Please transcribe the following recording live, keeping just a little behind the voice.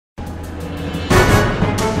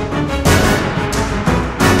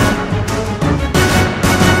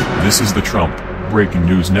This is the Trump Breaking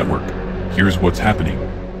News Network. Here's what's happening.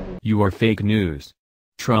 You are fake news.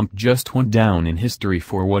 Trump just went down in history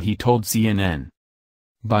for what he told CNN.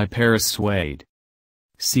 By Paris Swade.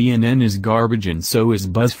 CNN is garbage and so is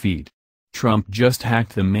BuzzFeed. Trump just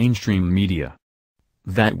hacked the mainstream media.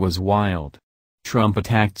 That was wild. Trump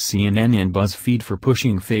attacked CNN and BuzzFeed for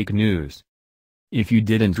pushing fake news. If you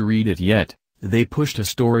didn't read it yet, they pushed a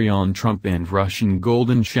story on Trump and Russian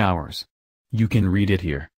golden showers. You can read it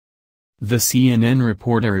here. The CNN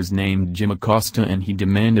reporter is named Jim Acosta and he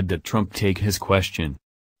demanded that Trump take his question.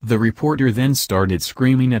 The reporter then started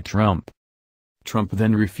screaming at Trump. Trump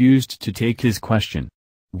then refused to take his question.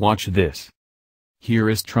 Watch this.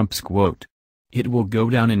 Here is Trump's quote. "It will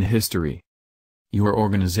go down in history. Your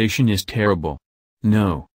organization is terrible.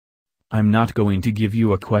 No. I'm not going to give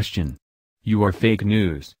you a question. You are fake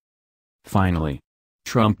news." Finally,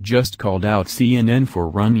 Trump just called out CNN for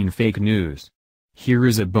running fake news. Here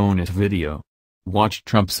is a bonus video. Watch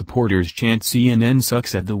Trump supporters chant "CNN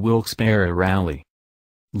sucks" at the Wilkes-Barre rally.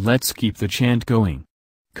 Let's keep the chant going.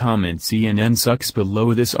 Comment "CNN sucks"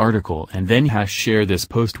 below this article and then #share this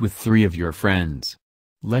post with 3 of your friends.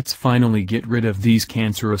 Let's finally get rid of these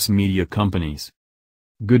cancerous media companies.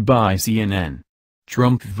 Goodbye CNN.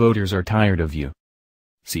 Trump voters are tired of you.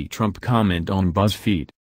 See Trump comment on BuzzFeed.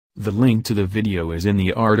 The link to the video is in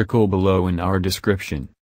the article below in our description.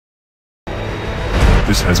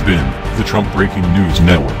 This has been the Trump Breaking News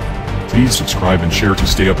Network. Please subscribe and share to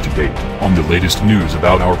stay up to date on the latest news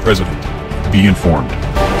about our president. Be informed.